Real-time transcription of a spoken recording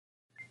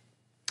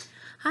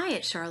Hi,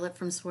 it's Charlotte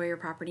from Sweyer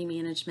Property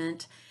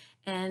Management,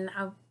 and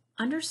I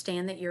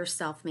understand that you're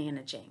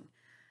self-managing.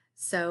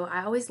 So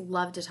I always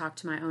love to talk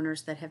to my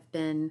owners that have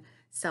been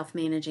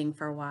self-managing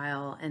for a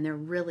while, and they're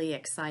really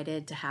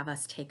excited to have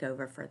us take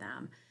over for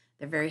them.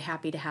 They're very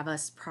happy to have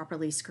us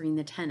properly screen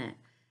the tenant.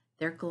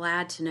 They're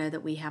glad to know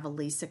that we have a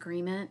lease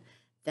agreement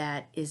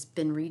that has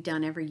been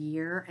redone every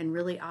year and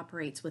really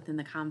operates within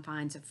the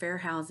confines of fair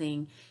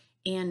housing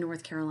and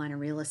North Carolina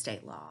real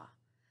estate law.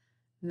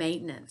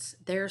 Maintenance.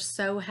 They're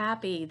so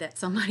happy that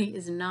somebody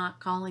is not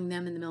calling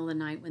them in the middle of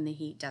the night when the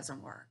heat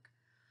doesn't work.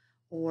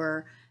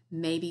 Or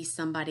maybe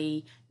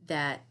somebody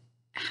that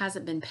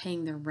hasn't been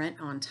paying their rent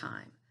on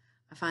time.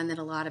 I find that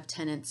a lot of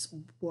tenants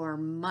are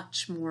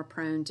much more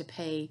prone to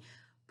pay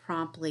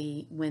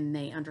promptly when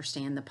they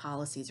understand the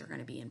policies are going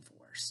to be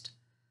enforced.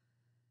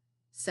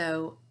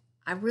 So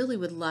I really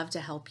would love to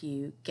help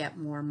you get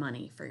more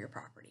money for your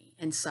property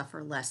and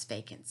suffer less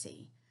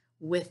vacancy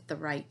with the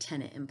right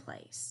tenant in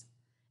place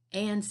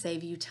and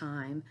save you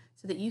time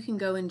so that you can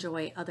go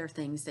enjoy other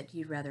things that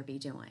you'd rather be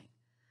doing.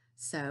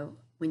 So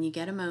when you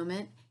get a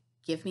moment,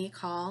 give me a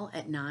call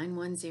at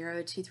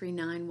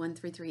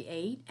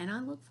 910-239-1338, and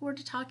I look forward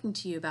to talking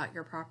to you about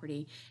your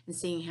property and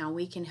seeing how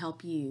we can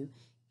help you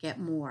get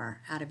more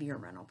out of your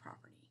rental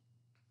property.